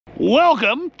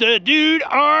Welcome to Dude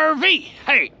RV.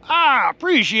 Hey, I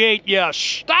appreciate you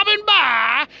stopping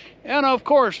by. And of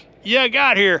course, you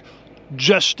got here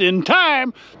just in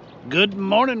time. Good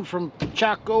morning from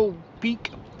Kartchner Peak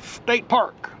State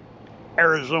Park,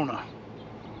 Arizona.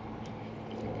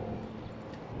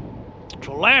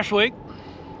 So last week,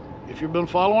 if you've been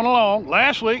following along,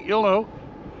 last week, you'll know,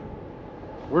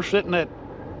 we're sitting at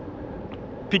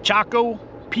Kartchner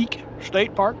Peak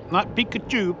State Park, not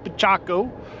Pikachu,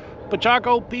 Kartchner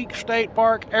Peak State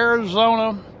Park,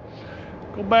 Arizona.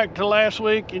 Go back to last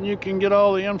week and you can get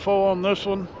all the info on this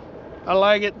one. I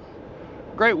like it.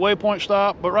 Great waypoint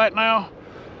stop, but right now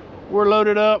we're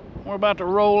loaded up. We're about to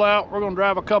roll out. We're going to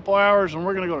drive a couple hours and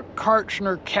we're going to go to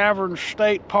Kartchner Caverns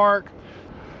State Park.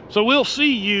 So we'll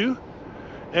see you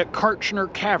at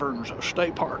Kartchner Caverns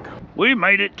State Park. We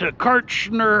made it to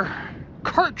Kartchner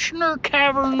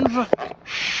Caverns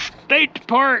State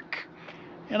Park,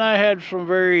 and I had some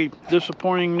very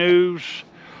disappointing news.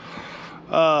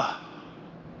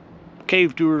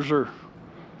 Cave tours are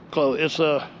closed. It's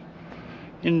a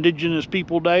Indigenous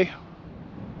People Day.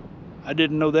 I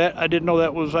didn't know that. I didn't know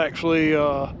that was actually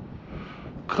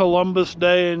Columbus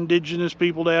Day, Indigenous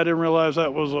People Day. I didn't realize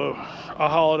that was a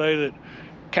holiday that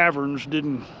caverns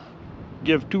didn't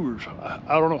give tours.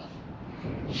 I don't know.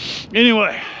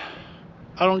 Anyway,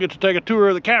 I don't get to take a tour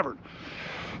of the cavern,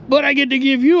 but I get to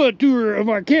give you a tour of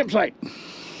our campsite.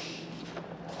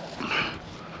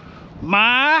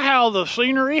 My, how the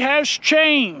scenery has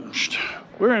changed.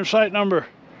 We're in site number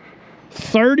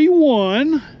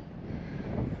 31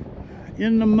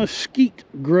 in the Mesquite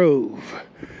Grove.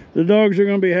 The dogs are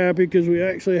going to be happy because we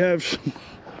actually have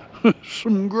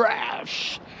some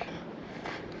grass.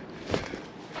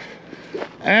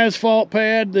 Asphalt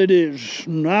pad that is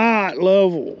not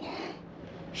level.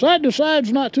 Side to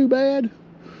side's not too bad,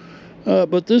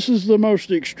 but this is the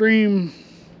most extreme,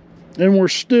 and we're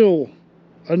still,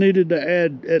 I needed to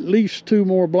add at least 2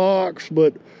 more blocks,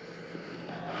 but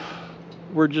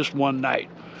we're just one night.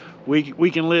 We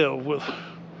can live with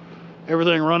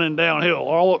everything running downhill.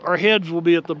 All our heads will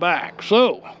be at the back.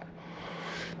 So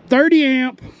 30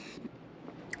 amp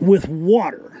with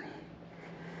water.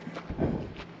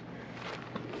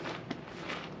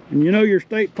 And you know your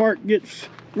state park gets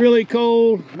really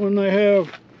cold when they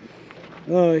have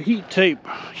heat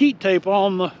tape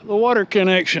on the water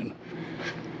connection.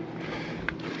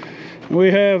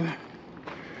 We have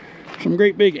some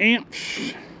great big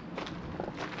ants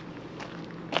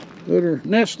that are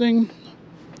nesting.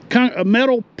 A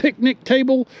metal picnic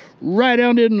table right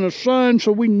out in the sun,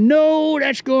 so we know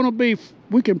that's going to be,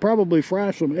 we can probably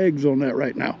fry some eggs on that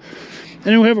right now. And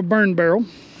then we have a burn barrel.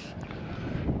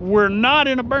 We're not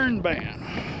in a burn ban,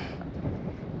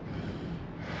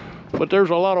 but there's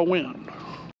a lot of wind.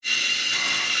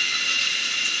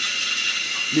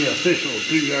 The official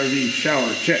Dude RV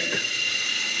shower check.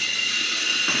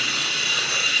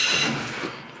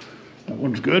 That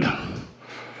one's good.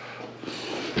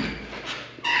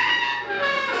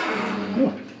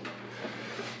 Oh.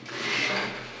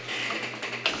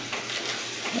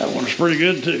 That one's pretty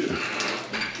good too.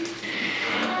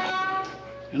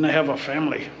 And they have a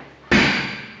family.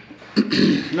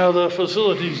 Now the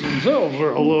facilities themselves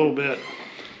are a little bit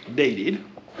dated.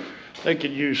 They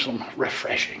could use some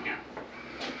refreshing.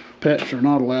 Pets are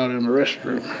not allowed in the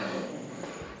restroom.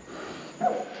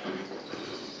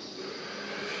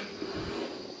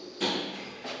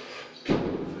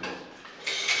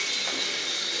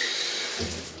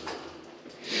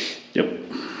 Yep.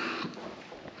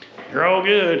 They're all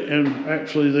good, and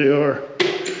actually they are.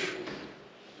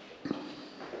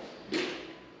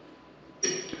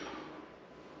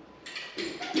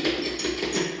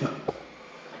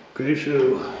 Okay,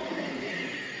 so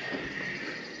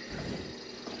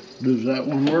does that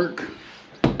one work?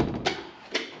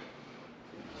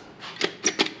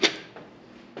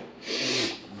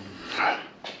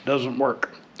 Doesn't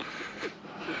work.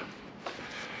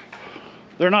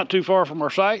 They're not too far from our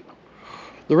site.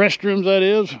 The restrooms, that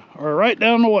is, are right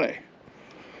down the way.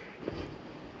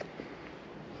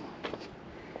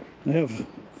 They have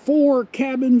 4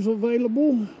 cabins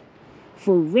available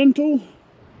for rental.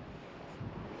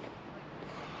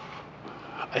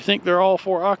 I think they're all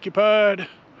 4 occupied.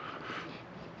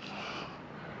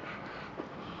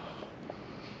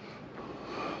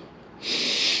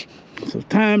 So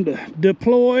time to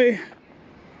deploy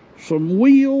some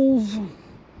wheels.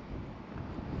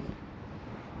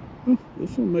 Oh,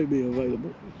 this one may be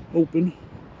available. Open.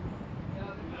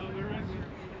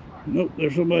 Nope,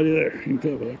 there's somebody there. You can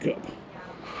cover that cup.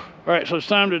 All right, so it's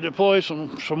time to deploy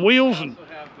some wheels, and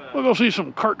we'll go see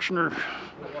some Kartchner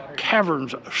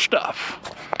Caverns stuff.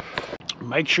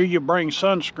 Make sure you bring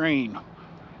sunscreen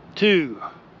to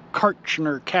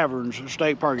Kartchner Caverns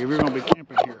State Park if you're going to be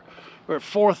camping here. We're at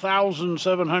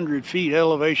 4,700 feet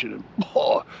elevation. And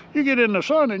boy, you get in the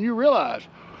sun and you realize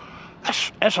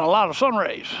that's a lot of sun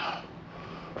rays.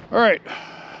 All right,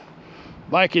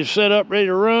 bike is set up, ready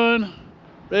to run,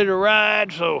 ready to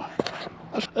ride. So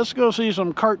let's go see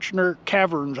some Kartchner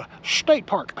Caverns State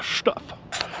Park stuff.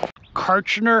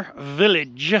 Kartchner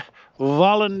Village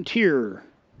Volunteer,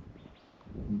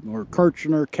 or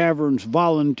Kartchner Caverns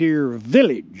Volunteer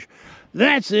Village.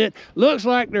 That's it. Looks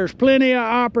like there's plenty of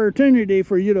opportunity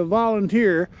for you to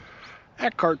volunteer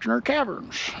at Kartchner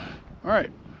Caverns. All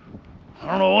right. I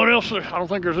don't know what else. I don't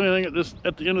think there's anything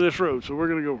at the end of this road, so we're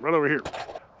gonna go right over here.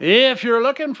 If you're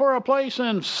looking for a place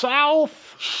in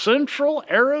South Central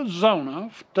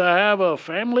Arizona to have a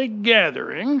family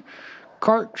gathering,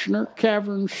 Kartchner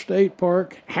Caverns State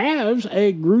Park has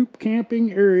a group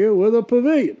camping area with a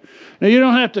pavilion. Now, you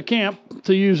don't have to camp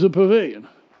to use the pavilion,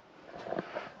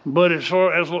 but it's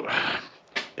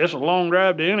a long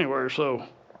drive to anywhere, so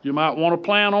you might want to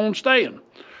plan on staying.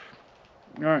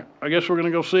 All right, I guess we're going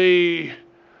to go see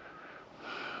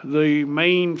the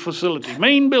main facility,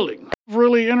 main building.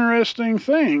 Really interesting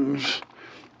things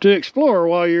to explore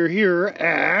while you're here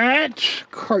at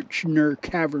Kartchner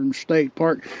Caverns State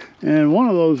Park. And one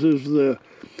of those is the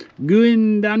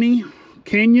Guindani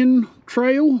Canyon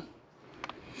Trail.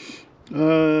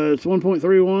 It's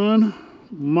 1.31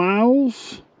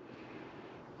 miles.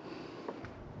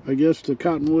 I guess the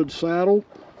Cottonwood Saddle.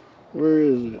 Where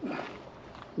is it?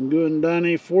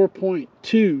 Guindani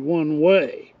 4.2 one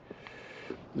way.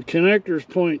 The connector's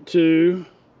 0.2.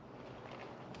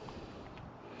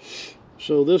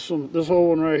 So this whole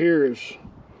one right here is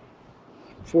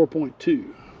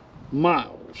 4.2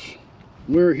 miles.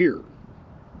 We're here.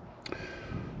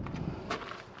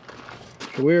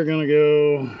 So we're gonna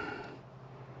go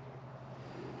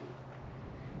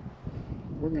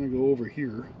over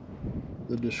here,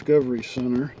 the Discovery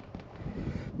Center,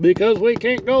 because we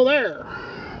can't go there.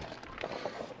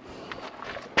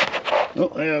 Oh,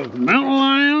 they have mountain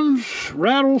lions,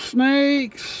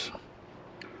 rattlesnakes,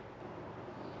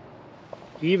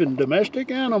 even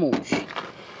domestic animals.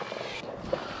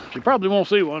 You probably won't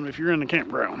see one if you're in the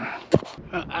campground.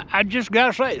 I just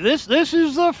gotta say, this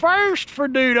is the first for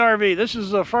Dude RV. This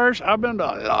is the first. I've been to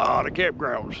a lot of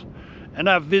campgrounds, and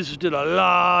I've visited a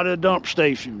lot of dump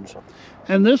stations,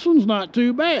 and this one's not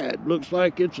too bad. Looks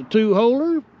like it's a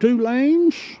two-holer, 2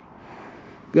 lanes.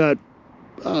 Got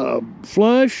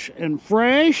flush and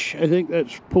fresh. I think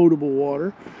that's potable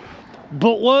water.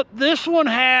 But what this one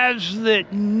has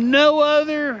that no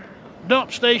other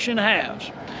dump station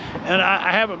has, and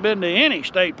I haven't been to any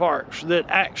state parks that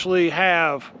actually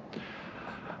have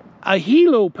a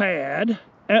helipad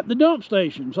at the dump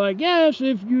stations. I guess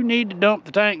if you need to dump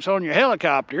the tanks on your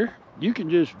helicopter, you can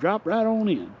just drop right on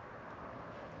in.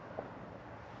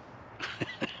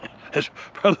 It's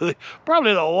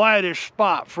probably the widest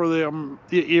spot for the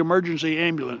emergency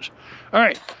ambulance. All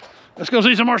right, let's go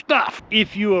see some more stuff.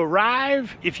 If you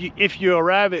arrive at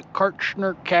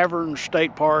Kartchner Caverns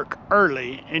State Park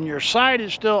early and your site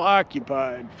is still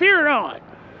occupied, fear not.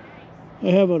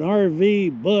 They have an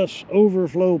RV bus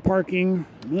overflow parking.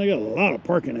 They got a lot of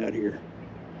parking out here.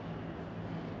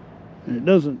 And it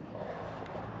doesn't,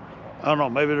 I don't know,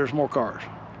 maybe there's more cars.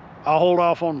 I'll hold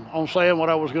off on saying what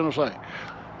I was gonna say.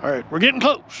 All right, we're getting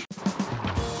close.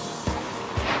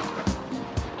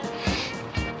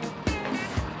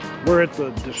 We're at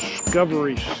the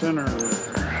Discovery Center.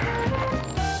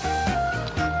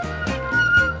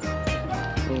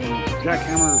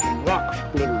 Jackhammers and rock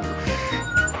splitters.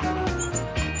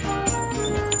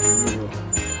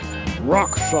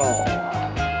 Rock saw.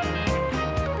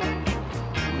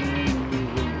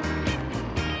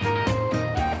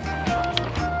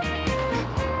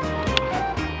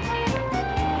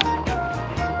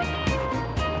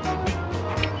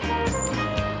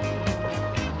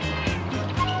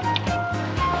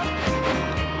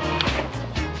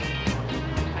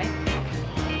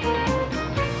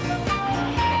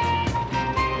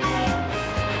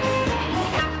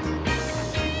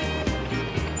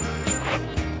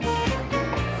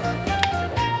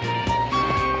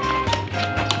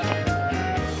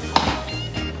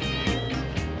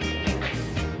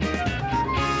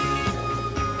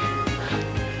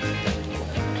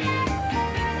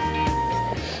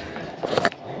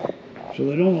 So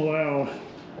they don't allow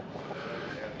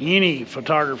any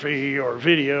photography or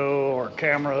video or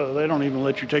camera. They don't even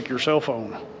let you take your cell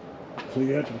phone. So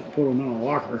you have to put them in a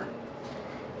locker.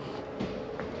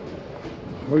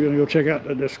 We're gonna go check out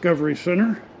the Discovery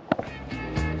Center.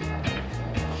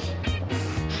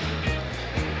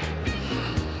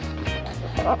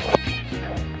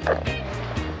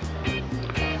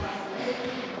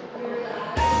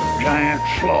 Giant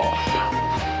sloth.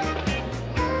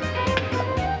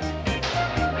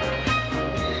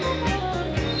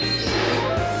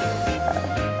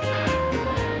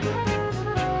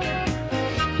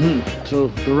 So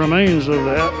the remains of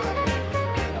that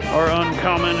are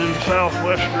uncommon in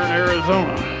southwestern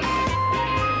Arizona.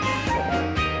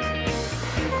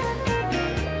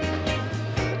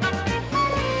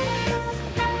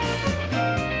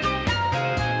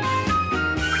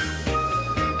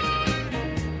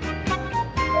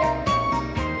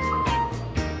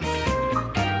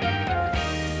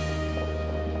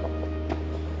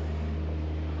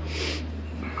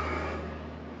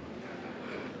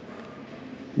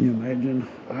 Can you imagine?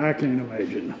 I can't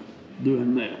imagine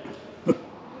doing that.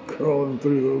 Crawling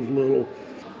through those little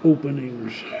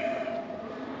openings.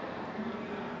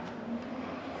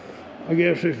 I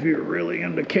guess if you're really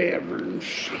into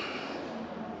caverns.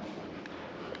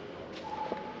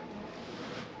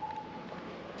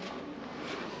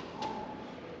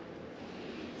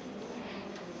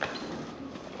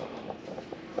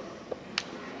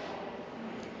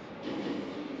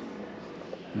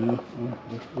 Yeah,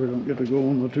 we don't get to go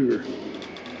on the tour.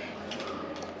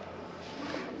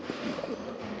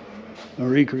 The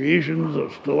recreations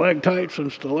of stalactites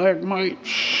and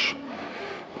stalagmites.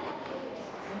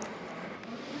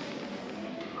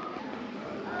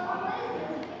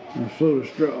 And soda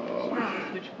straw.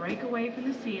 Straws which break away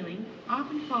from the ceiling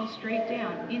often fall straight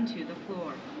down into the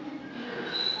floor.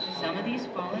 Some of these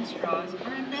fallen straws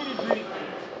are embedded vertically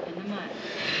in the mud,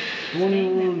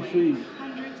 staying that way for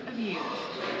hundreds of years.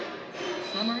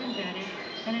 Some are embedded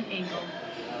at an angle,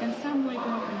 and some lie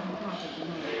broken on top of the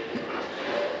mud.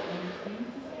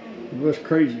 That's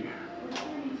crazy.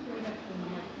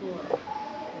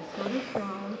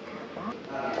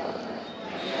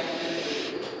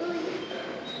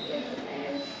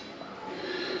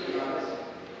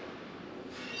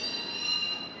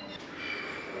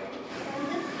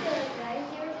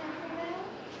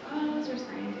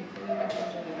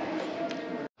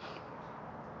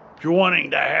 If you're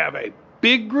wanting to have a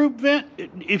big group event,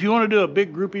 if you want to do a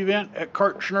big group event at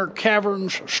Kartchner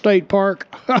Caverns State Park,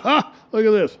 look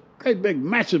at this. Great big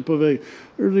massive pavilion.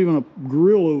 There's even a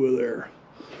grill over there.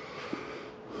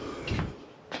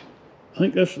 I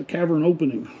think that's the cavern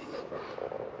opening.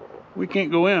 We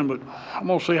can't go in, but I'm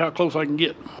gonna see how close I can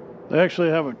get. They actually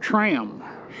have a tram,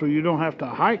 so you don't have to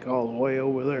hike all the way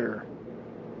over there.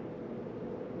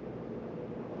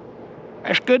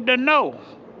 That's good to know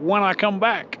when I come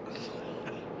back.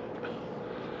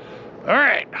 All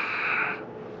right,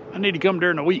 I need to come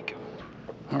during the week.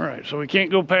 All right, so we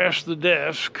can't go past the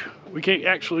desk. We can't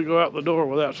actually go out the door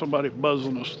without somebody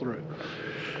buzzing us through.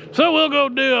 So we'll go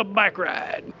do a bike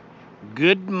ride.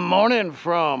 Good morning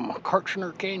from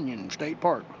Kartchner Canyon State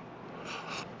Park.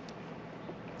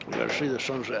 We gotta see the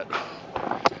sunset.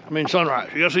 I mean sunrise,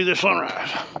 you gotta see this sunrise.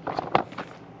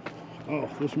 Oh,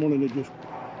 this morning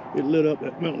it lit up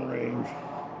that mountain range.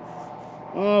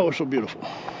 Oh, it's so beautiful.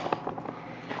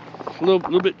 A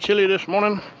little bit chilly this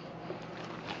morning.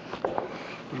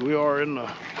 We are in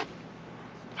the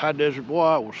high desert. Boy,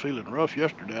 I was feeling rough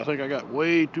yesterday. I think I got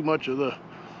way too much of the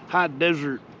high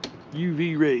desert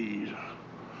UV rays.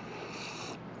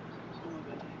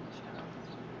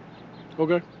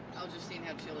 Okay. I was just seeing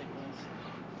how chilly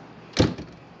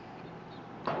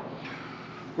it was.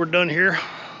 We're done here.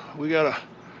 We gotta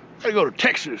go to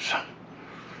Texas.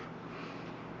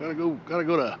 Gotta go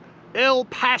to El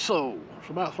Paso. It's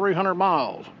about 300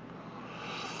 miles.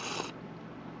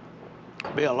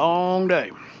 Be a long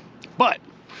day, but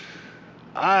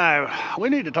we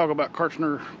need to talk about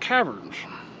Kartchner Caverns.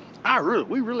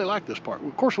 We really like this park.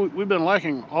 Of course, we've been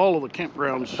liking all of the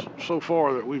campgrounds so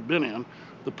far that we've been in,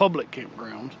 the public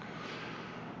campgrounds.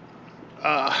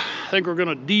 I think we're going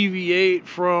to deviate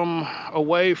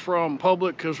away from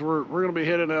public because we're going to be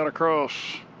heading out across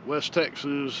West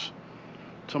Texas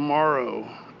tomorrow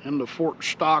into Fort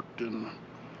Stockton.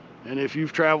 And if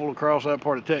you've traveled across that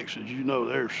part of Texas, you know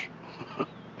there's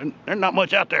not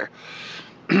much out there.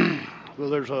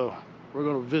 Well, we're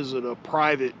going to visit a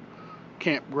private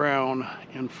campground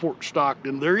in Fort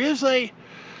Stockton. There's a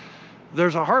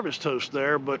harvest host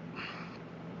there, but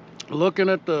looking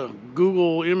at the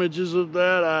Google images of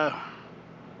that,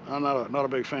 I'm not a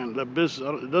big fan. That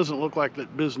business, it doesn't look like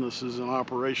that business is in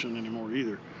operation anymore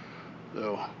either.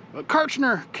 So, but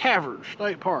Kartchner Caverns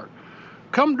State Park.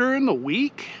 Come during the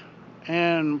week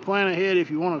and plan ahead if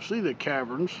you want to see the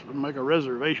caverns and make a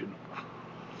reservation.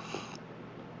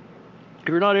 If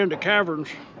you're not into caverns,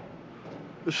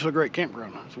 This is a great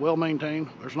campground. It's well maintained.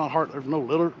 There's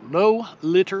no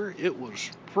litter. It was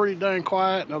pretty dang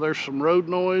quiet. Now there's some road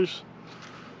noise,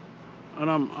 and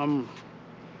I'm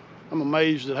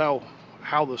amazed at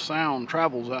how the sound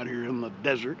travels out here in the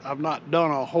desert. I've not done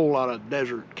a whole lot of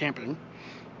desert camping.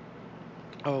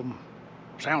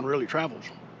 Sound really travels.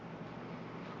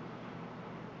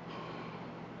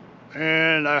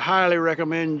 And I highly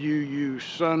recommend you use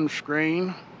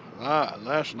sunscreen.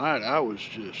 Last night I was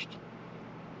just,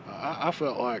 I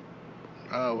felt like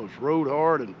I was rode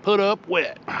hard and put up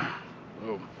wet.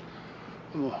 So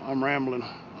I'm rambling.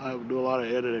 I have to do a lot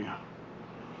of editing.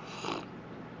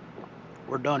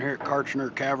 We're done here at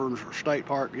Kartchner Caverns State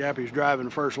Park. Yappy's driving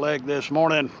first leg this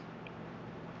morning.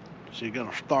 So you're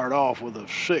gonna start off with a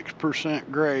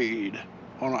 6% grade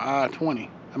on an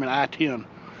I-10.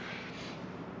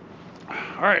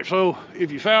 All right, so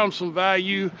if you found some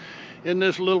value in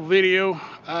this little video,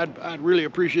 I'd really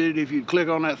appreciate it if you'd click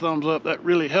on that thumbs up. That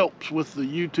really helps with the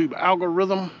YouTube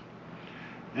algorithm.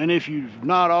 And if you've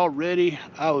not already,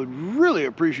 I would really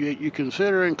appreciate you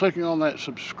considering clicking on that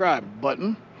subscribe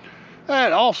button.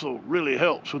 That also really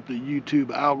helps with the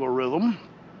YouTube algorithm.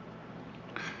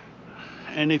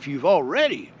 And if you've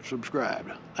already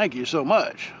subscribed, thank you so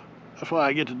much. That's why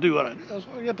I get to do what I do. That's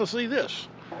why I get to see this.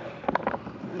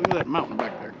 Look at that mountain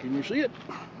back there. Can you see it?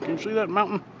 Can you see that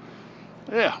mountain?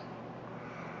 Yeah.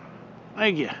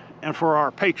 Thank you. And for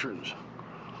our patrons,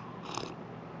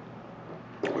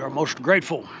 we are most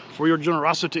grateful for your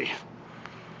generosity.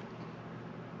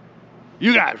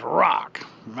 You guys rock.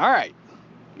 All right.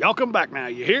 Y'all come back now.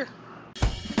 You hear?